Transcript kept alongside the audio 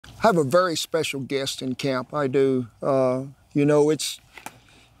have a very special guest in camp. I do. You know, it's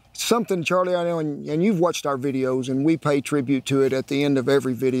something, Charlie, I know, and you've watched our videos, and we pay tribute to it at the end of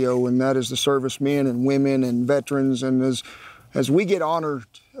every video, and that is the servicemen and women and veterans. And as we get honored,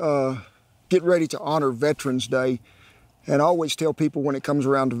 get ready to honor Veterans Day, and I always tell people when it comes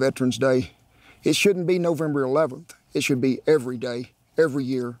around to Veterans Day, it shouldn't be November 11th. It should be every day, every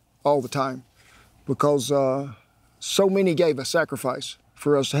year, all the time, because so many gave a sacrifice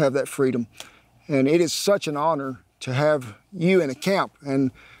for us to have that freedom. And it is such an honor to have you in a camp.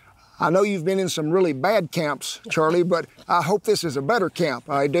 And I know you've been in some really bad camps, Charlie, but I hope this is a better camp.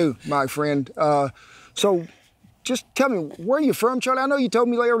 I do, my friend. So just tell me, where are you from, Charlie? I know you told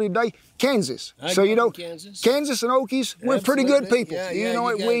me earlier today, Kansas. So you know, Kansas and Okies, we're pretty good people. Yeah, you know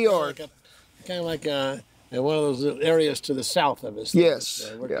what, we are. Kind of like one of those areas to the south of us.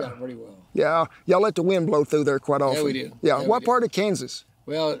 Yes. Worked out pretty well. Yeah, y'all let the wind blow through there quite often. Yeah, we do. Yeah, what part of Kansas?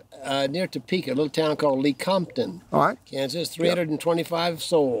 Well, near Topeka, a little town called Lecompton, all right, Kansas, 325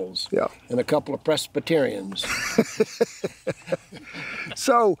 souls, and a couple of Presbyterians.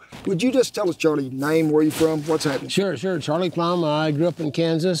 So, would you just tell us, Charlie, name, where you from, what's happening? Sure. Charlie Plumb. I grew up in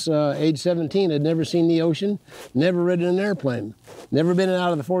Kansas, age 17. Had never seen the ocean, never ridden an airplane, never been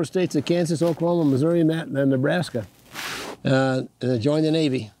out of the 4 states of Kansas, Oklahoma, Missouri, and Nebraska. And I joined the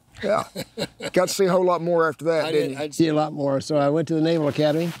Navy. Yeah, got to see a whole lot more after that, didn't you? I'd see a lot more. So I went to the Naval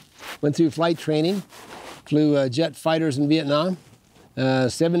Academy, went through flight training, flew jet fighters in Vietnam,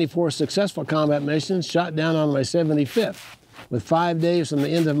 74 successful combat missions, shot down on my 75th, with 5 days from the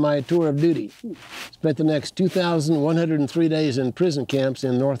end of my tour of duty. Spent the next 2,103 days in prison camps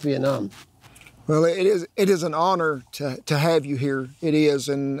in North Vietnam. Well, it is an honor to have you here. It is,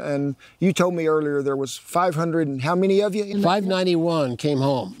 and you told me earlier there was 500 and how many of you? 591 came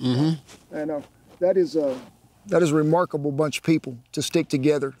home. Mm-hmm. I know that is a remarkable bunch of people to stick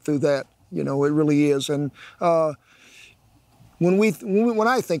together through that. You know, it really is. And when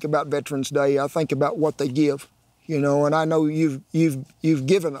I think about Veterans Day, I think about what they give. You know, and I know you've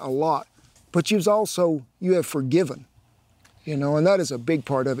given a lot, but you have forgiven. You know, and that is a big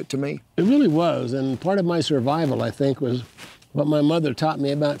part of it to me. It really was, and part of my survival, I think, was what my mother taught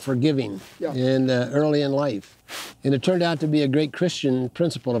me about forgiving and early in life. And it turned out to be a great Christian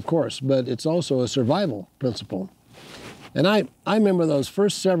principle, of course, but it's also a survival principle. And I remember those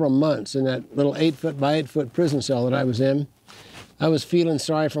first several months in that little 8-foot by 8-foot prison cell that I was in. I was feeling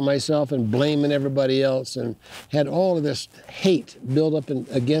sorry for myself and blaming everybody else, and had all of this hate built up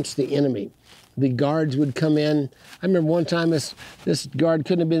against the enemy. The guards would come in. I remember one time this guard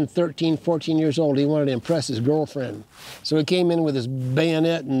couldn't have been 13, 14 years old. He wanted to impress his girlfriend. So he came in with his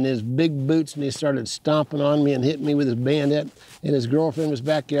bayonet and his big boots, and he started stomping on me and hitting me with his bayonet. And his girlfriend was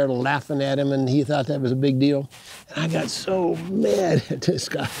back there laughing at him, and he thought that was a big deal. And I got so mad at this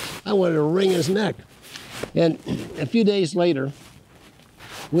guy. I wanted to wring his neck. And a few days later,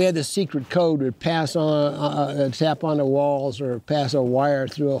 we had this secret code. We'd pass on, tap on the walls or pass a wire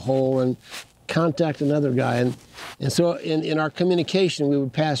through a hole and contact another guy. And so in our communication, we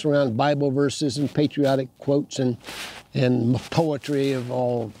would pass around Bible verses and patriotic quotes and poetry of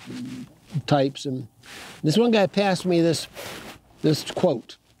all types. And this one guy passed me this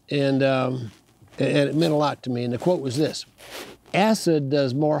quote, and it meant a lot to me. And the quote was this: "Acid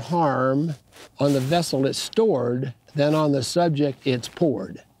does more harm on the vessel it's stored than on the subject it's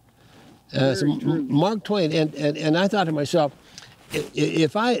poured." So Mark Twain, and I thought to myself,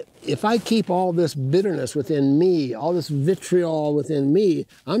 if I keep all this bitterness within me, all this vitriol within me,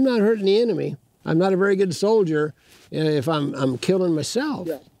 I'm not hurting the enemy. I'm not a very good soldier if I'm killing myself.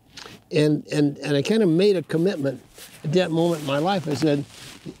 Yeah. And I kind of made a commitment at that moment in my life. I said,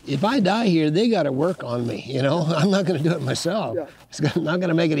 if I die here, they got to work on me. You know, I'm not going to do it myself. Yeah. It's not going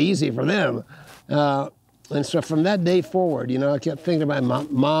to make it easy for them. And so from that day forward, you know, I kept thinking about my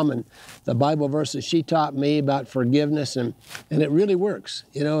mom and the Bible verses she taught me about forgiveness, and it really works.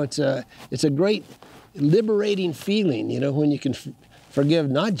 You know, it's a great liberating feeling, you know, when you can forgive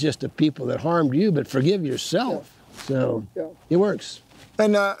not just the people that harmed you, but forgive yourself. Yeah. So it works.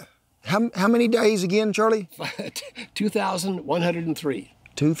 And how many days again, Charlie? 2,103.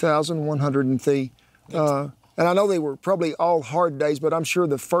 2,103. And I know they were probably all hard days, but I'm sure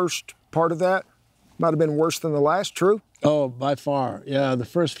the first part of that might have been worse than the last, true? Oh, by far. Yeah, the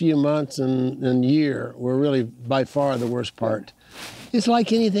first few months and year were really by far the worst part. It's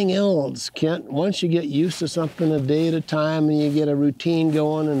like anything else, Kent. Once you get used to something a day at a time and you get a routine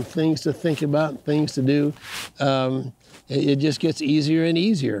going and things to think about and things to do, it just gets easier and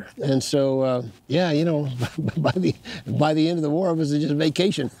easier. And so, yeah, you know, by the end of the war, it was just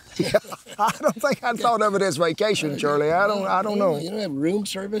vacation. Yeah, I don't think I thought of it as vacation, Charlie. I don't know. You don't have room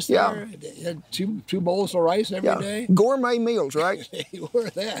service there? You had two bowls of rice every day? Gourmet meals, right? You were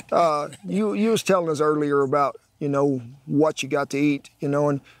that. You was telling us earlier about, you know, what you got to eat, you know,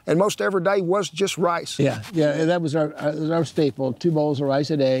 and most every day was just rice. Yeah, that was our staple, 2 bowls of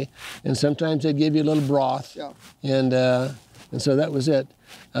rice a day, and sometimes they'd give you a little broth, and so that was it.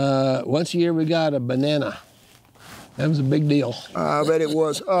 Once a year we got a banana. That was a big deal. I bet it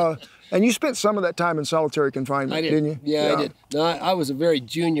was. And you spent some of that time in solitary confinement, didn't you? Yeah, I did. No, I was a very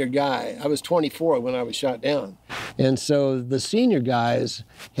junior guy. I was 24 when I was shot down. And so the senior guys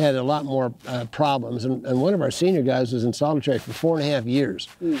had a lot more problems. And one of our senior guys was in solitary for 4.5 years.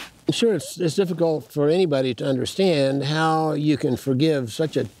 I'm sure it's difficult for anybody to understand how you can forgive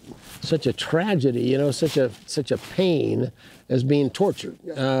such a tragedy, you know, such a pain as being tortured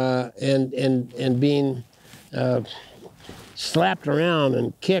and being slapped around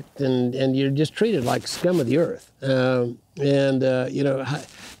and kicked, and you're just treated like scum of the earth. You know,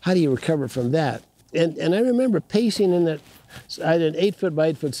 how do you recover from that? And I remember pacing in that. I had an 8-foot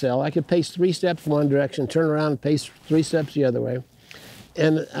by 8-foot cell. I could pace 3 steps one direction, turn around and pace 3 steps the other way.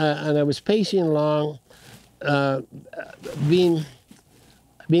 And I was pacing along, being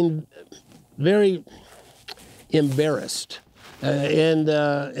very embarrassed. And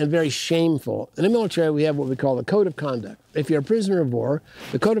very shameful. In the military, we have what we call the Code of Conduct. If you're a prisoner of war,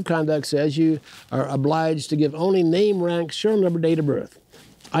 the Code of Conduct says you are obliged to give only name, rank, serial number, date of birth.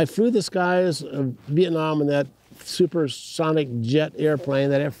 I flew the skies of Vietnam in that supersonic jet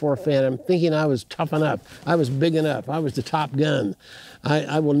airplane, that F-4 Phantom, thinking I was tough enough. I was big enough. I was the top gun.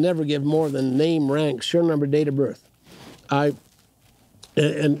 I will never give more than name, rank, serial number, date of birth. And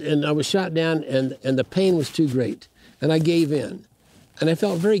I was shot down, and the pain was too great. And I gave in. And I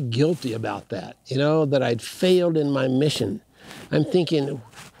felt very guilty about that, you know, that I'd failed in my mission. I'm thinking,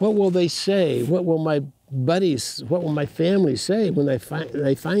 what will they say? What will my buddies, what will my family say when they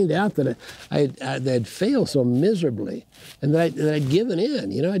find out that they'd failed so miserably and that I'd given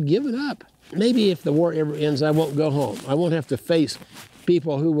in, you know, I'd given up. Maybe if the war ever ends, I won't go home. I won't have to face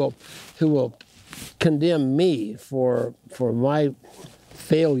people who will condemn me for my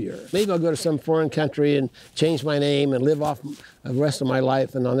failure. Maybe I'll go to some foreign country and change my name and live off the rest of my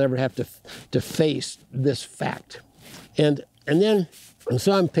life, and I'll never have to face this fact. And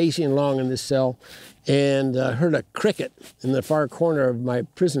so I'm pacing along in this cell, and heard a cricket in the far corner of my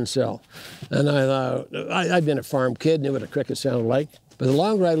prison cell. And I thought, I'd been a farm kid, knew what a cricket sounded like. But the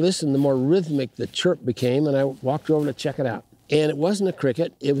longer I listened, the more rhythmic the chirp became, and I walked over to check it out. And it wasn't a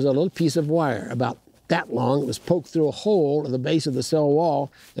cricket, it was a little piece of wire, about that long. It was poked through a hole at the base of the cell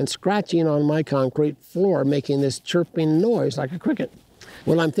wall and scratching on my concrete floor, making this chirping noise like a cricket.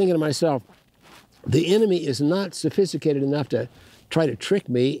 Well, I'm thinking to myself, the enemy is not sophisticated enough to try to trick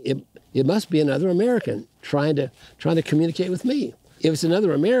me. It must be another American trying to communicate with me. If it's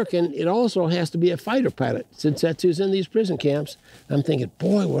another American, it also has to be a fighter pilot, since that's who's in these prison camps. I'm thinking,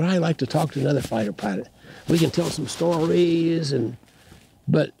 boy, would I like to talk to another fighter pilot. We can tell some stories,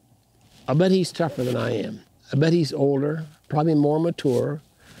 but I bet he's tougher than I am. I bet he's older, probably more mature.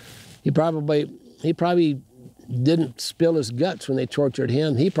 He probably didn't spill his guts when they tortured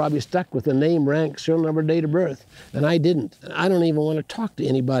him. He probably stuck with the name, rank, serial number, date of birth, and I didn't. I don't even want to talk to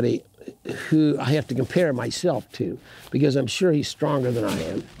anybody who I have to compare myself to, because I'm sure he's stronger than I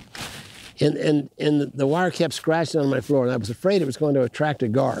am. And the wire kept scratching on my floor, and I was afraid it was going to attract a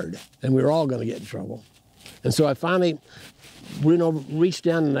guard, and we were all going to get in trouble. And so I finally reached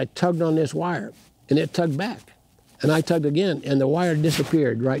down and I tugged on this wire, and it tugged back. And I tugged again, and the wire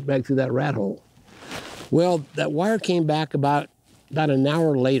disappeared right back through that rat hole. Well, that wire came back about an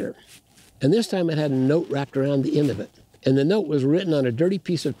hour later, and this time it had a note wrapped around the end of it. And the note was written on a dirty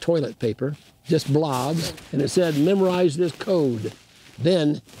piece of toilet paper, just blobs, and it said, memorize this code,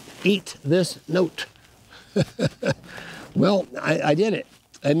 then eat this note. Well, I did it.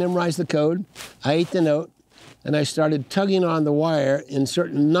 I memorized the code, I ate the note, and I started tugging on the wire in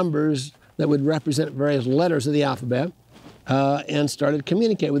certain numbers that would represent various letters of the alphabet, and started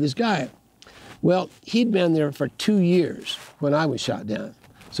communicating with this guy. Well, he'd been there for 2 years when I was shot down.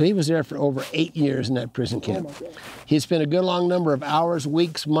 So he was there for over 8 years in that prison camp. He had spent a good long number of hours,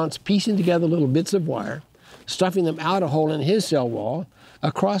 weeks, months piecing together little bits of wire, stuffing them out a hole in his cell wall,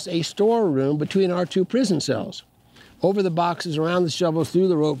 across a storeroom between our 2 prison cells, over the boxes, around the shovels, through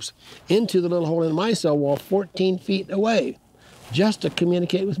the ropes, into the little hole in my cell wall 14 feet away. just to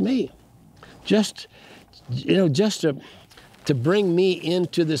communicate with me, just to bring me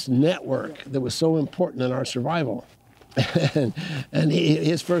into this network that was so important in our survival. and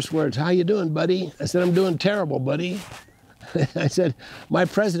his first words, "How you doing, buddy?" I said, "I'm doing terrible, buddy." I said, "My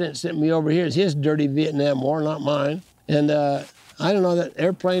president sent me over here. It's his dirty Vietnam War, not mine. And I don't know, that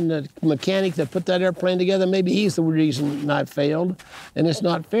airplane, the mechanic that put that airplane together, maybe he's the reason I failed. And it's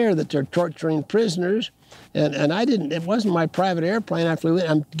not fair that they're torturing prisoners. And I didn't, it wasn't my private airplane I flew in."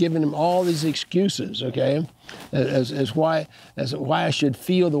 I'm giving him all these excuses, okay, as why I should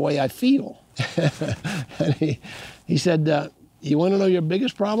feel the way I feel. And he said, "You want to know your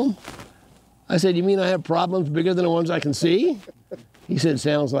biggest problem?" I said, "You mean I have problems bigger than the ones I can see?" He said,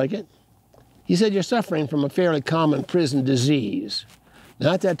 "Sounds like it." He said, "You're suffering from a fairly common prison disease."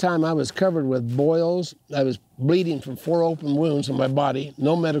 Now, at that time, I was covered with boils. I was bleeding from 4 open wounds in my body,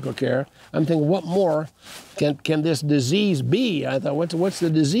 no medical care. I'm thinking, what more can this disease be? I thought, what's the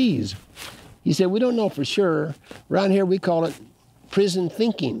disease? He said, "We don't know for sure. Around here, we call it prison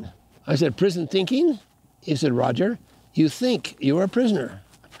thinking." I said, "Prison thinking?" He said, "Roger, you think you're a prisoner."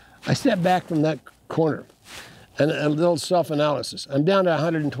 I stepped back from that corner and a little self-analysis. I'm down to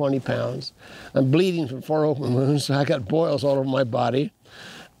 120 pounds. I'm bleeding from 4 open wounds. I got boils all over my body.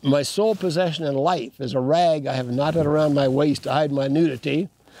 My sole possession in life is a rag I have knotted around my waist to hide my nudity.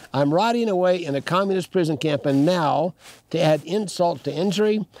 I'm rotting away in a communist prison camp, and now, to add insult to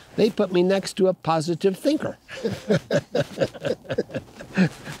injury, they put me next to a positive thinker.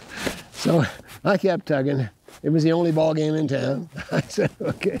 So I kept tugging. It was the only ball game in town. I said,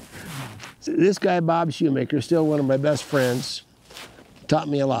 okay. So this guy, Bob Shoemaker, still one of my best friends, taught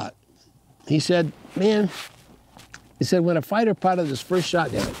me a lot. He said, "Man," he said, "when a fighter pilot his first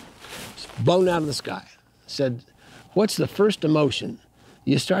shot down, it's blown out of the sky," said, "what's the first emotion?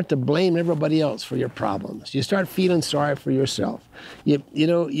 You start to blame everybody else for your problems. You start feeling sorry for yourself.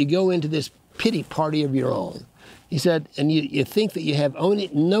 You go into this pity party of your own." He said, "and you think that you have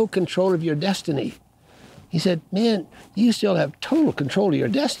no control of your destiny." He said, "Man, you still have total control of your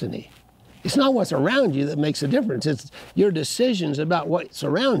destiny. It's not what's around you that makes a difference. It's your decisions about what's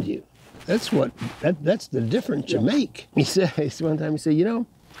around you. That's the difference you make." He said, one time, he said,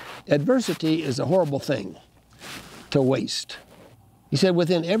 "Adversity is a horrible thing to waste." He said,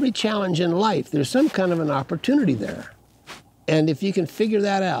 "Within every challenge in life, there's some kind of an opportunity there. And if you can figure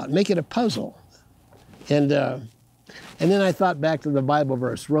that out, make it a puzzle." And then I thought back to the Bible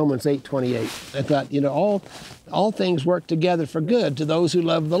verse, Romans 8:28. I thought, all things work together for good to those who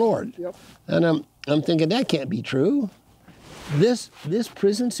love the Lord. Yep. And I'm thinking, that can't be true. This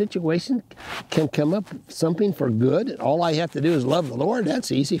prison situation can come up with something for good, and all I have to do is love the Lord.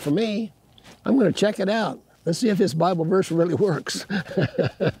 That's easy for me. I'm going to check it out. Let's see if this Bible verse really works.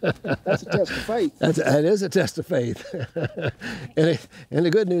 That's a test of faith. It is a test of faith. and the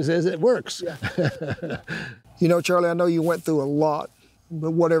good news is it works. Yeah. Charlie, I know you went through a lot,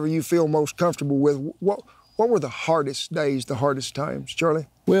 but whatever you feel most comfortable with, what were the hardest days, the hardest times, Charlie?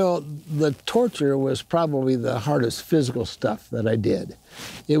 Well, the torture was probably the hardest physical stuff that I did.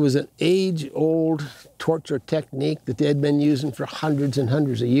 It was an age-old torture technique that they had been using for hundreds and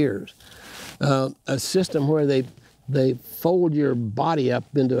hundreds of years. A system where they fold your body up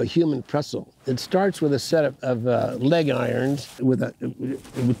into a human pretzel. It starts with a set of leg irons with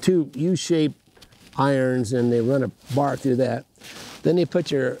 2 U-shaped irons, and they run a bar through that. Then they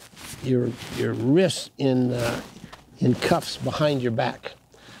put your wrists in cuffs behind your back.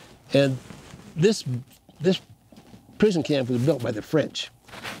 And this prison camp was built by the French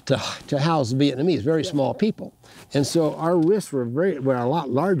to house Vietnamese, very small people. And so our wrists were a lot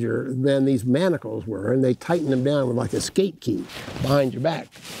larger than these manacles were, and they tightened them down with like a skate key behind your back.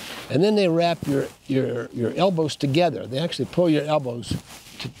 And then they wrap your elbows together. They actually pull your elbows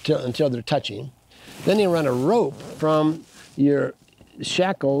until they're touching. Then they run a rope from your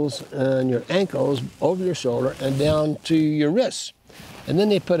shackles and your ankles over your shoulder and down to your wrists. And then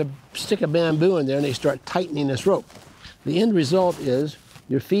they put a stick of bamboo in there, and they start tightening this rope. The end result is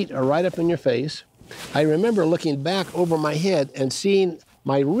your feet are right up in your face. I remember looking back over my head and seeing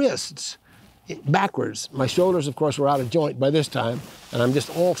my wrists backwards. My shoulders, of course, were out of joint by this time, and I'm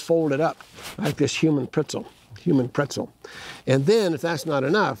just all folded up like this human pretzel. And then, if that's not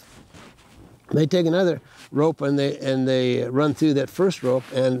enough, they take another rope and they run through that first rope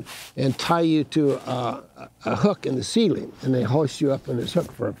and tie you to a hook in the ceiling, and they hoist you up on this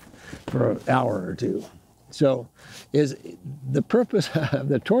hook for an hour or two. So the purpose of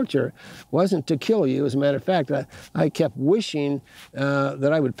the torture wasn't to kill you. As a matter of fact, I kept wishing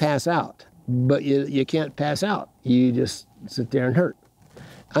that I would pass out. But you can't pass out. You just sit there and hurt.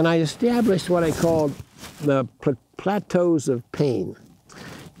 And I established what I called the plateaus of pain.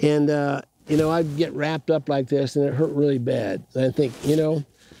 And, you know, I'd get wrapped up like this and it hurt really bad. And I think, you know,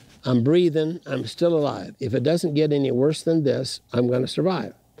 I'm breathing, I'm still alive. If it doesn't get any worse than this, I'm going to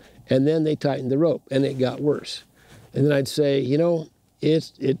survive. And then they tightened the rope and it got worse. And then I'd say, you know,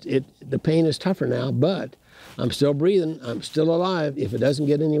 the pain is tougher now, but I'm still breathing, I'm still alive. If it doesn't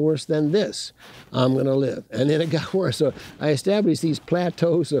get any worse than this, I'm going to live. And then it got worse. So I established these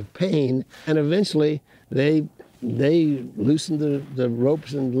plateaus of pain, and eventually they loosened the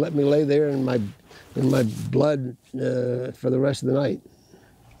ropes and let me lay there in my blood for the rest of the night.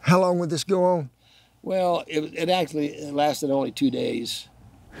 How long would this go on? Well, it actually lasted only 2 days.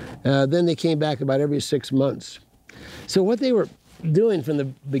 Then they came back about every 6 months. So what they were doing from the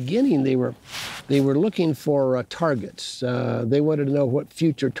beginning, they were looking for targets. They wanted to know what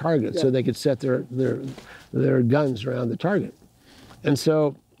future targets, so they could set their guns around the target. And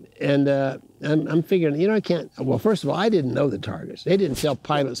so, I'm figuring, you know, I can't. Well, first of all, I didn't know the targets. They didn't tell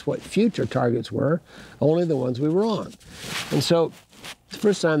pilots what future targets were, only the ones we were on. And so, the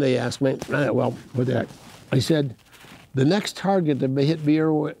first time they asked me, well, what the heck? I said, the next target to be hit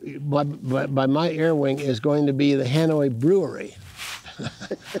by my air wing is going to be the Hanoi Brewery.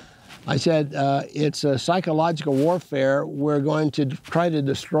 I said, it's a psychological warfare. We're going to try to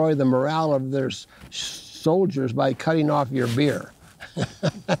destroy the morale of their soldiers by cutting off your beer.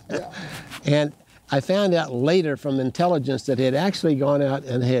 And I found out later from intelligence that they had actually gone out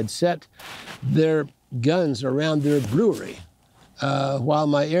and had set their guns around their brewery while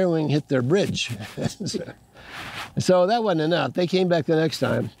my air wing hit their bridge. So that wasn't enough. They came back the next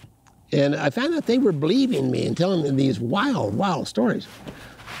time, and I found out they were believing me and telling me these wild, wild stories.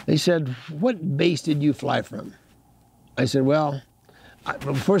 They said, what base did you fly from? I said, well,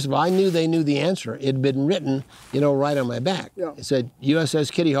 first of all, I knew they knew the answer. It had been written, you know, right on my back. Yeah. It said, USS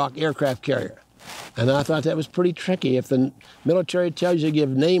Kitty Hawk aircraft carrier. And I thought that was pretty tricky. If the military tells you to give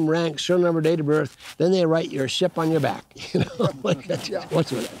name, rank, serial number, date of birth, then they write your ship on your back. You know, like that. Yeah.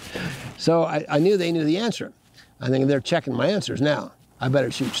 What's with it? So I knew they knew the answer. I think they're checking my answers now. I better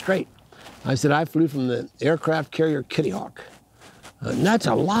shoot straight. I said, I flew from the aircraft carrier Kitty Hawk. That's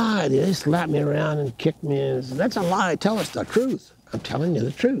a lie. They slapped me around and kicked me. And said, that's a lie. Tell us the truth. I'm telling you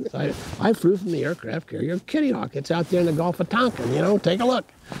the truth. I flew from the aircraft carrier Kitty Hawk. It's out there in the Gulf of Tonkin. You know, take a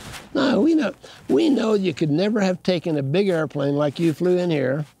look. No, we know you could never have taken a big airplane like you flew in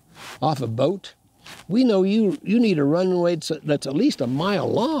here off a boat. We know you need a runway that's at least a mile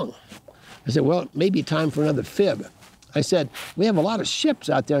long. I said, well, it may be time for another fib. I said, we have a lot of ships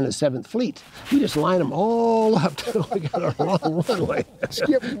out there in the 7th Fleet. We just line them all up till we got a long runway.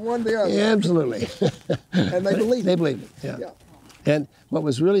 Skip from one to the other. Yeah, absolutely. And they believed it. They believed it, yeah. And what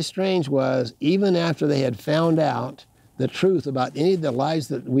was really strange was, even after they had found out the truth about any of the lies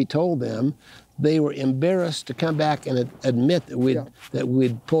that we told them, they were embarrassed to come back and admit that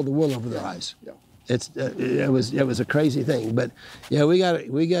we'd pulled the wool over their eyes. Yeah. It was a crazy thing, but yeah, we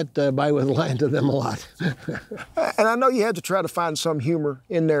got by with lying to them a lot. And I know you had to try to find some humor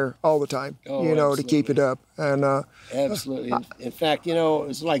in there all the time, you know, absolutely, to keep it up. And absolutely. In fact, you know,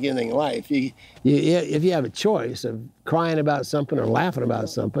 it's like anything in life. If you have a choice of crying about something or laughing about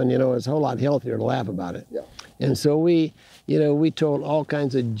something, you know, it's a whole lot healthier to laugh about it. Yeah. And so we told all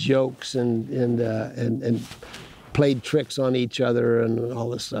kinds of jokes and played tricks on each other and all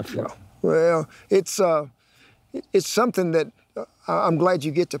this stuff. Yeah. Well, it's something that I'm glad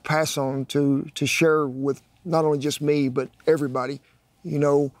you get to pass on to share with not only just me, but everybody, you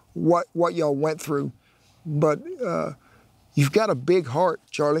know, what y'all went through. But you've got a big heart,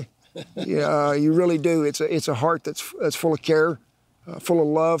 Charlie. Yeah, you really do. It's a heart that's full of care, full of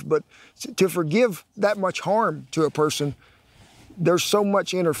love. But to forgive that much harm to a person, there's so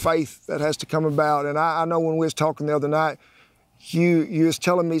much inner faith that has to come about. And I know when we was talking the other night, you was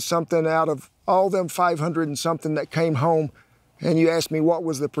telling me something out of all them 500 and something that came home, and you asked me what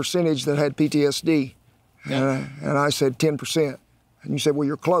was the percentage that had PTSD. Yeah. And I said 10%. And you said, well,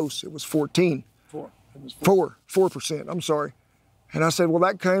 you're close. It was 14. 4%, I'm sorry. And I said, well,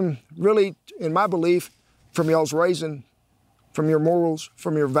 that came really, in my belief, from y'all's raising, from your morals,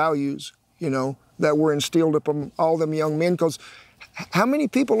 from your values, you know, that were instilled upon all them young men. Because how many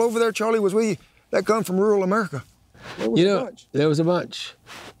people over there, Charlie, was with you that come from rural America? There was a bunch,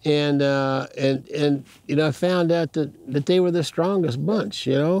 and you know, I found out that they were the strongest bunch.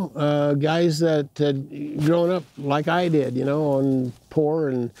 You know, guys that had grown up like I did, you know, on poor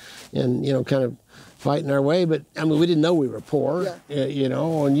and you know, kind of fighting our way. But I mean, we didn't know we were poor, you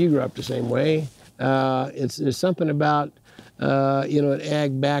know, and you grew up the same way. There's something about you know, an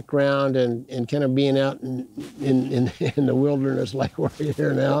ag background and kind of being out in the wilderness like we're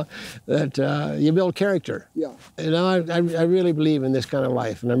here now, that you build character. Yeah. You know, I really believe in this kind of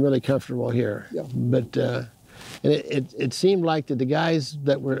life, and I'm really comfortable here. Yeah. But and it seemed like that the guys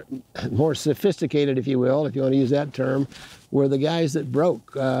that were more sophisticated, if you will, if you want to use that term, were the guys that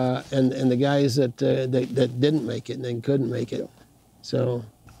broke, and the guys that didn't make it and then couldn't make it. Yeah. So,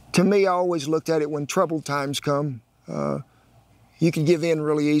 to me, I always looked at it when troubled times come. You could give in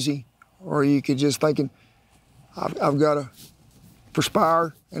really easy, or you could just thinking, I've got to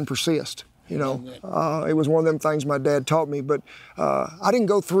perspire and persist. You know, it was one of them things my dad taught me. But I didn't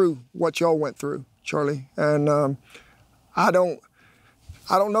go through what y'all went through, Charlie, and I don't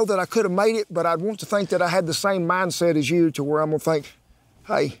know that I could have made it, but I'd want to think that I had the same mindset as you, to where I'm gonna think,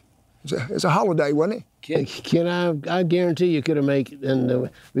 hey, it's a holiday, wasn't it? Ken, I guarantee you could have made it, and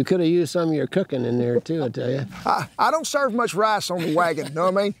we could have used some of your cooking in there too, I tell you. I don't serve much rice on the wagon, you know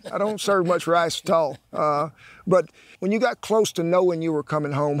what I mean? I don't serve much rice at all. But when you got close to knowing you were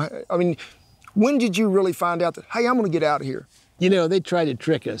coming home, I mean, when did you really find out that, hey, I'm gonna get out of here? You know, they tried to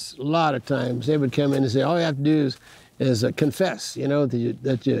trick us a lot of times. They would come in and say, all you have to do is confess, you know,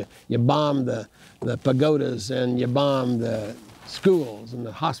 that you bombed the pagodas and you bombed the schools and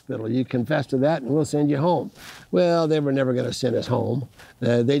the hospital. You confess to that and we'll send you home. Well, they were never going to send us home.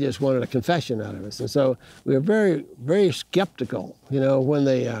 They just wanted a confession out of us. And so we were very, very skeptical, you know, when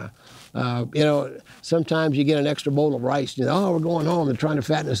they, you know, sometimes you get an extra bowl of rice and you know, oh, we're going home. They're trying to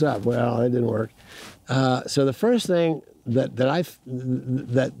fatten us up. Well, it didn't work. So the first thing that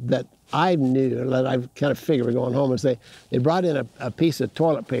I knew, that I kind of figured we're going home, is they brought in a piece of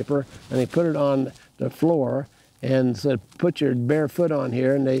toilet paper and they put it on the floor and said, put your bare foot on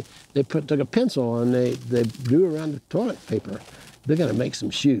here, and they took a pencil and they drew around the toilet paper. They're gonna make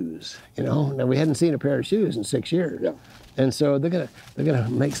some shoes, you know. Now we hadn't seen a pair of shoes in 6 years. Yeah. And so they're gonna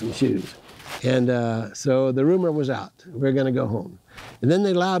make some shoes. And so the rumor was out, we're gonna go home. And then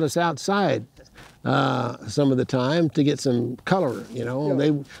they allowed us outside some of the time to get some color, you know.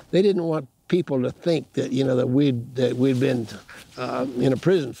 Yeah. They didn't want people to think that, you know, that we'd been in a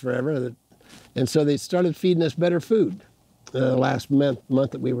prison forever. And so they started feeding us better food the last month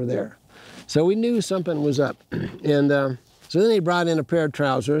that we were there. So we knew something was up. And so then they brought in a pair of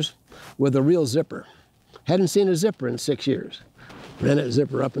trousers with a real zipper. Hadn't seen a zipper in 6 years. Ran that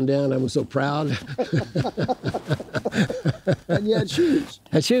zipper up and down. I was so proud. And you had shoes.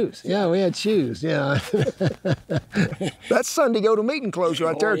 Had shoes. Yeah, we had shoes. Yeah. That's Sunday go to meeting clothes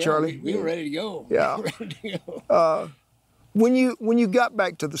right there, yeah, Charlie. We were ready to go. Yeah. We were ready to go. When you got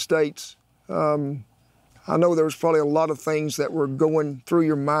back to the States, I know there was probably a lot of things that were going through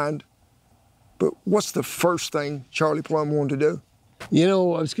your mind, but what's the first thing Charlie Plumb wanted to do? You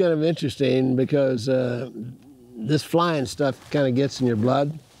know, it's kind of interesting because this flying stuff kind of gets in your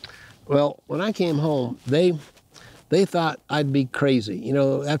blood. Well, when I came home, they thought I'd be crazy. You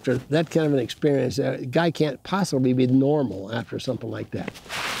know, after that kind of an experience, a guy can't possibly be normal after something like that.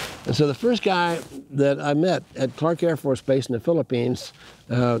 And so the first guy that I met at Clark Air Force Base in the Philippines,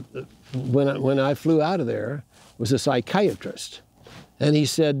 when I flew out of there, was a psychiatrist. And he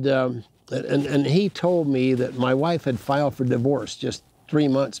said, and he told me that my wife had filed for divorce just 3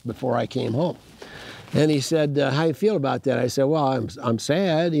 months before I came home. And he said, how you feel about that? I said, well, I'm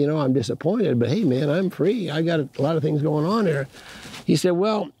sad, you know, I'm disappointed, but hey, man, I'm free. I got a lot of things going on here. He said,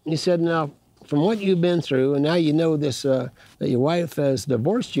 well, now, from what you've been through, and now you know this, that your wife has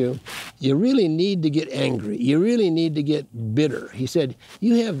divorced you, you really need to get angry. You really need to get bitter. He said,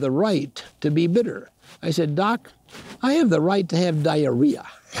 you have the right to be bitter. I said, Doc, I have the right to have diarrhea.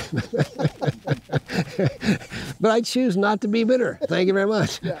 But I choose not to be bitter. Thank you very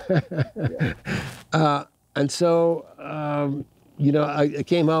much. Yeah. And so, you know, I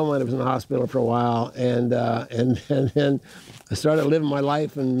came home when I was in the hospital for a while, and then I started living my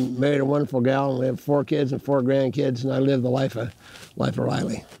life and married a wonderful gal, and we have 4 kids and 4 grandkids, and I live the life of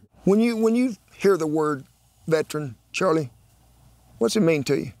Riley. When you hear the word veteran, Charlie, what's it mean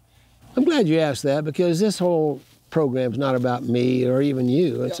to you? I'm glad you asked that, because this whole program's not about me or even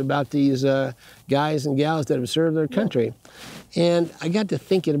you. It's about these guys and gals that have served their country. And I got to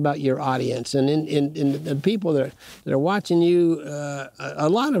thinking about your audience, and in the people that are watching you. A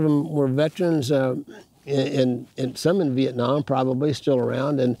lot of them were veterans, and some in Vietnam, probably still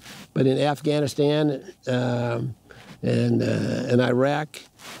around, but in Afghanistan and Iraq,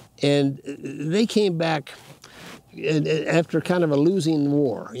 and they came back after kind of a losing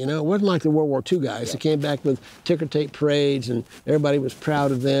war. You know, it wasn't like the World War II guys. They came back with ticker tape parades, and everybody was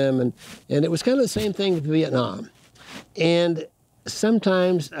proud of them, and it was kind of the same thing with Vietnam. And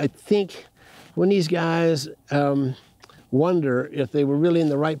sometimes I think when these guys wonder if they were really in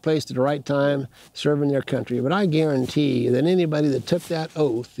the right place at the right time, serving their country. But I guarantee that anybody that took that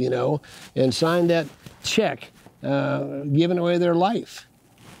oath, you know, and signed that check, giving away their life,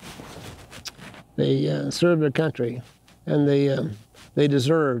 they served their country, and they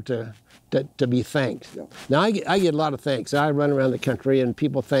deserve to be thanked. Yeah. Now, I get a lot of thanks. I run around the country, and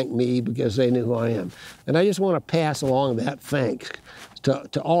people thank me because they knew who I am. And I just want to pass along that thanks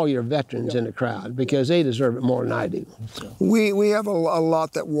to all your veterans in the crowd, because they deserve it more than I do. So. We have a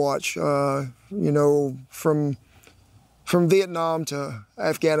lot that watch, you know, from Vietnam to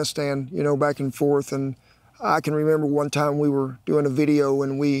Afghanistan, you know, back and forth. And I can remember one time we were doing a video,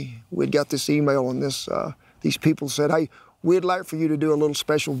 and we'd got this email, and these people said, "Hey, we'd like for you to do a little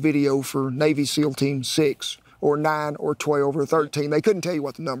special video for Navy SEAL Team 6 or 9 or 12 or 13. They couldn't tell you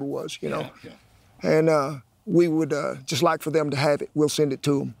what the number was, you know. Yeah. And we would just like for them to have it. We'll send it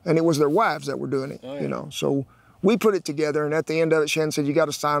to them. And it was their wives that were doing it, you know. So we put it together, and at the end of it, Shannon said, "You got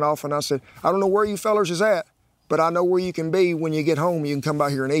to sign off." And I said, "I don't know where you fellers is at, but I know where you can be when you get home. You can come by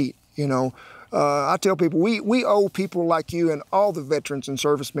here and eat, you know." I tell people, we owe people like you and all the veterans and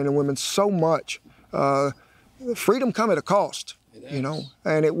servicemen and women so much. Freedom come at a cost, you know,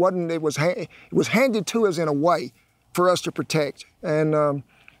 and it was handed to us in a way for us to protect. And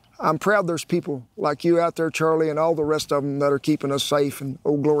I'm proud there's people like you out there, Charlie, and all the rest of them that are keeping us safe, and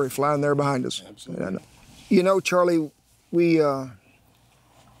Old Glory flying there behind us. Absolutely. And, you know, Charlie, we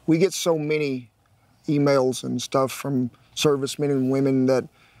get so many emails and stuff from servicemen and women that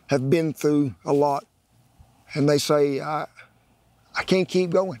have been through a lot, and they say, I can't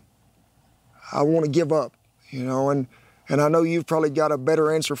keep going. I want to give up, you know, and I know you've probably got a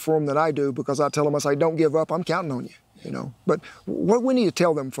better answer for them than I do, because I tell them, I say, "Don't give up, I'm counting on you," you know. But what we need to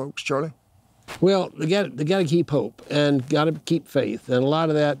tell them folks, Charlie? Well, they got to keep hope, and got to keep faith, and a lot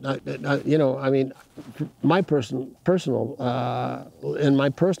of that, you know, I mean, my personal in my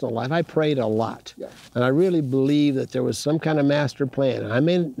personal life, I prayed a lot, and I really believe that there was some kind of master plan. I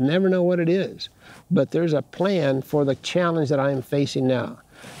may never know what it is, but there's a plan for the challenge that I am facing now,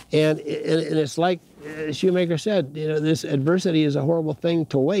 and it's like Shoemaker said, you know, this adversity is a horrible thing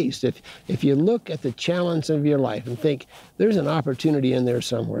to waste. If you look at the challenge of your life and think, there's an opportunity in there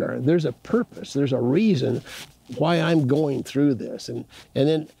somewhere, there's a purpose, there's a reason why I'm going through this, and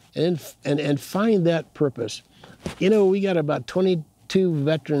find that purpose. You know, we got about 22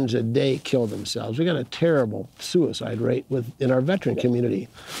 veterans a day kill themselves. We got a terrible suicide rate in our veteran community,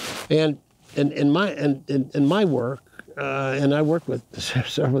 and in my work. And I work with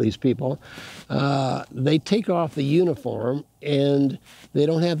several of these people, they take off the uniform and they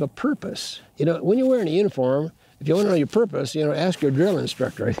don't have a purpose. You know, when you're wearing a uniform, if you want to know your purpose, you know, ask your drill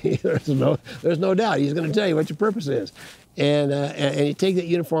instructor. There's no doubt he's going to tell you what your purpose is. And you take that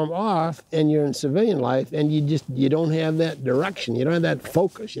uniform off, and you're in civilian life, and you don't have that direction, you don't have that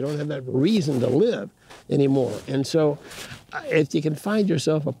focus, you don't have that reason to live anymore. And so, if you can find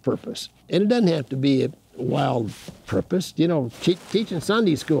yourself a purpose, and it doesn't have to be a wild purpose, you know, teaching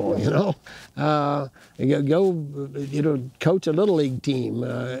Sunday school, you know, go, you know, coach a little league team,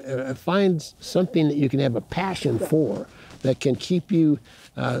 find something that you can have a passion for that can keep you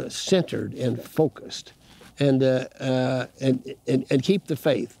centered and focused, and keep the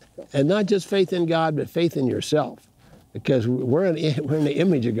faith, and not just faith in God, but faith in yourself, because we're in the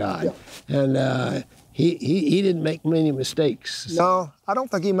image of God, and He didn't make many mistakes. No, I don't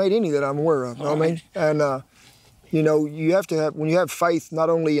think he made any that I'm aware of. You know what I mean? And you know, you have to have, when you have faith not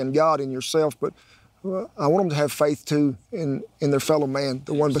only in God and yourself, but I want them to have faith too in their fellow man,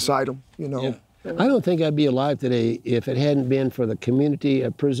 the one beside them. You know. Yeah. I don't think I'd be alive today if it hadn't been for the community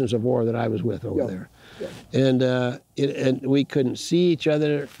of prisoners of war that I was with over there. Yeah. And we couldn't see each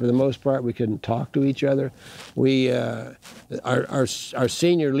other for the most part. We couldn't talk to each other. Our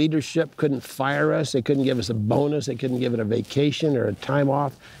senior leadership couldn't fire us. They couldn't give us a bonus. They couldn't give it a vacation or a time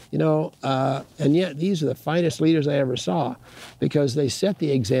off. You know, and yet these are the finest leaders I ever saw, because they set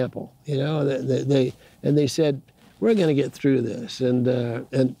the example. You know, they said, we're going to get through this, and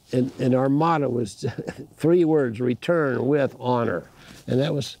our motto was 3 words: return with honor. And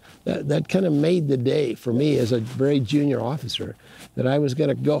that kind of made the day for me as a very junior officer, that I was going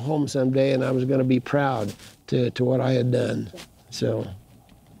to go home someday and I was going to be proud to what I had done. So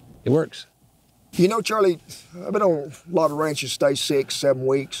it works. You know, Charlie, I've been on a lot of ranches, stay 6, 7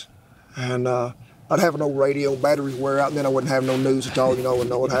 weeks, and I'd have an old radio, batteries wear out, and then I wouldn't have no news at all, you know, and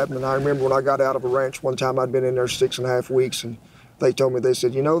know what happened. And I remember when I got out of a ranch one time, I'd been in there 6.5 weeks, and they told me, they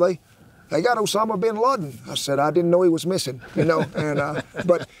said, you know, they got Osama bin Laden. I said, I didn't know he was missing, you know. And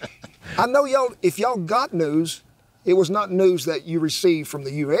but I know y'all, if y'all got news, it was not news that you received from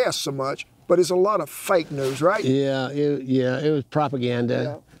the U.S. so much, but it's a lot of fake news, right? Yeah, it was propaganda.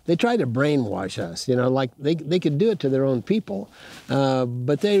 Yeah. They tried to brainwash us, you know, like they could do it to their own people,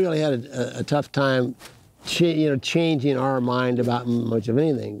 but they really had a tough time, changing our mind about much of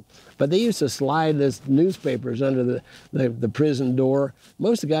anything. But they used to slide these newspapers under the prison door.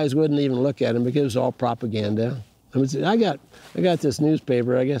 Most of the guys wouldn't even look at them because it was all propaganda. I got this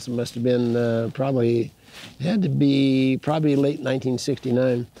newspaper. I guess it must have been it had to be probably late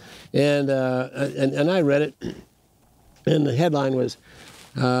 1969, and I read it, and the headline was,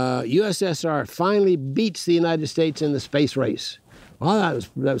 USSR finally beats the United States in the space race. Well,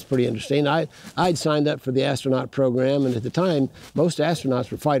 that was pretty interesting. I'd signed up for the astronaut program, and at the time, most astronauts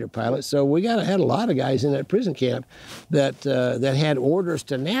were fighter pilots. So we had a lot of guys in that prison camp that had orders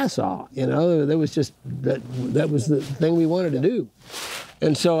to NASA. You know, that was just that was the thing we wanted to do.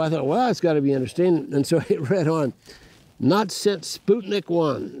 And so I thought, well, it's got to be interesting. And so it read on, not since Sputnik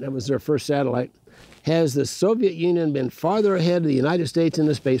 1, that was their first satellite, has the Soviet Union been farther ahead of the United States in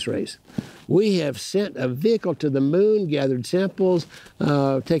the space race. We have sent a vehicle to the moon, gathered samples,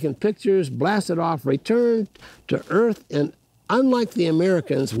 taken pictures, blasted off, returned to Earth, and unlike the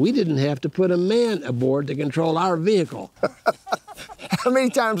Americans, we didn't have to put a man aboard to control our vehicle. How many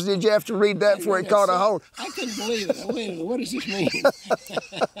times did you have to read that before it caught a hold? I couldn't believe it. Wait a minute, what does this mean?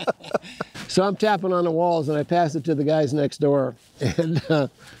 So I'm tapping on the walls, and I pass it to the guys next door. And I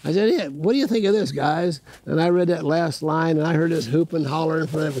said, yeah, what do you think of this, guys? And I read that last line, and I heard this hooping, hollering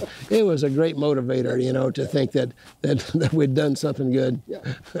from them. It was a great motivator, you know, to think that we'd done something good. Yeah.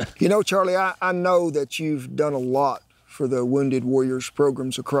 You know, Charlie, I know that you've done a lot for the Wounded Warriors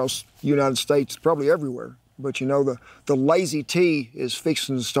programs across the United States, probably everywhere. But, you know, the Lazy T is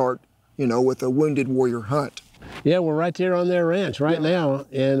fixing to start, you know, with a Wounded Warrior hunt. Yeah, we're right there on their ranch now,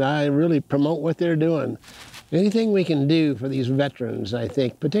 and I really promote what they're doing. Anything we can do for these veterans, I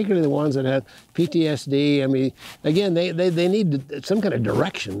think, particularly the ones that have PTSD. I mean, again, they need some kind of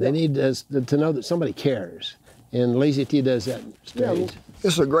direction. They need to know that somebody cares, and Lazy T does that. Yeah, well,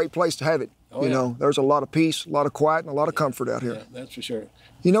 this is a great place to have it. Oh, you know, there's a lot of peace, a lot of quiet, and a lot of comfort out here. Yeah, that's for sure.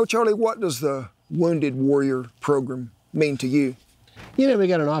 You know, Charlie, what does the Wounded Warrior program mean to you? You know, we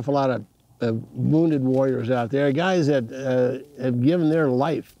got an awful lot of wounded warriors out there, guys that have given their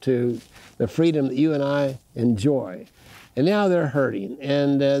life to the freedom that you and I enjoy. And now they're hurting,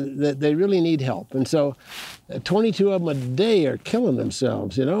 and they really need help. And so 22 of them a day are killing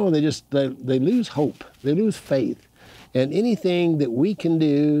themselves, you know. They lose hope. They lose faith. And anything that we can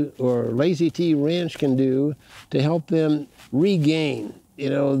do, or Lazy T Ranch can do, to help them regain,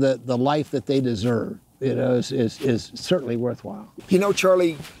 you know, the life that they deserve, you know, is certainly worthwhile. You know,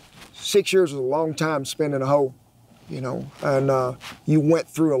 Charlie, 6 years is a long time spent in a hole, you know, and you went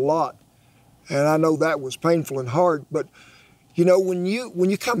through a lot. And I know that was painful and hard, but, you know, when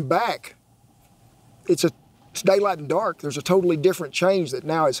you come back, it's daylight and dark. There's a totally different change that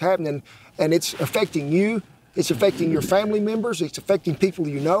now is happening, and it's affecting you. It's affecting your family members. It's affecting people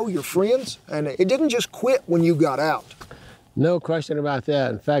you know, your friends. And it didn't just quit when you got out. No question about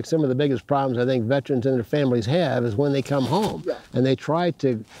that. In fact, some of the biggest problems I think veterans and their families have is when they come home and they try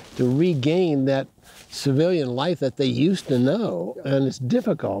to regain that civilian life that they used to know. And it's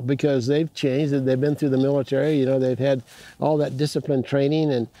difficult because they've changed. They've been through the military. You know, they've had all that discipline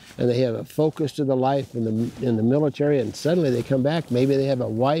training, and they have a focus to the life in the military. And suddenly they come back. Maybe they have a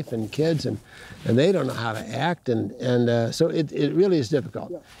wife and kids, and they don't know how to act. And so it really is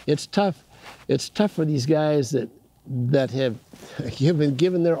difficult. It's tough. It's tough for these guys that have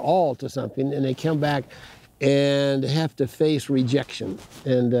given their all to something, and they come back and have to face rejection.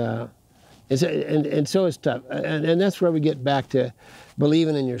 And so it's tough. And that's where we get back to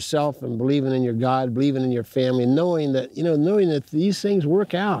believing in yourself and believing in your God, believing in your family, knowing that these things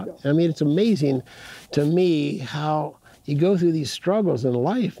work out. I mean, it's amazing to me how you go through these struggles in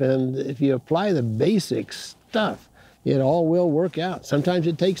life, and if you apply the basic stuff, it all will work out. Sometimes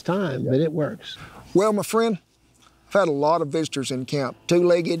it takes time, but it works. Well, my friend, I've had a lot of visitors in camp,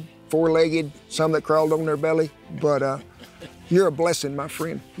 two-legged, four-legged, some that crawled on their belly, but you're a blessing, my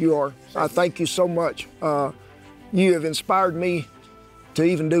friend. You are. I thank you so much. You have inspired me to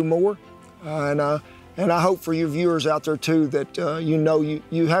even do more, and I hope for your viewers out there too that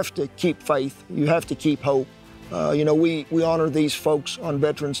you have to keep faith. You have to keep hope. You know, we honor these folks on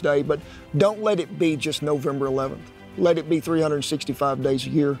Veterans Day, but don't let it be just November 11th. Let it be 365 days a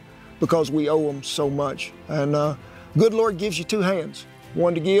year, because we owe them so much. And good Lord gives you two hands,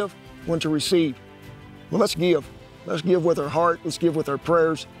 one to give, one to receive. Well, let's give. Let's give with our heart, let's give with our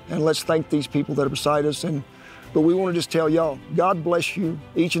prayers, and let's thank these people that are beside us. But we want to just tell y'all, God bless you,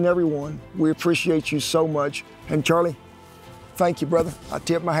 each and every one. We appreciate you so much. And Charlie, Thank you, brother. I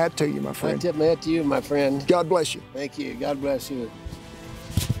tip my hat to you, my I friend. tip my hat to you, my friend. God bless you. Thank you. God bless you.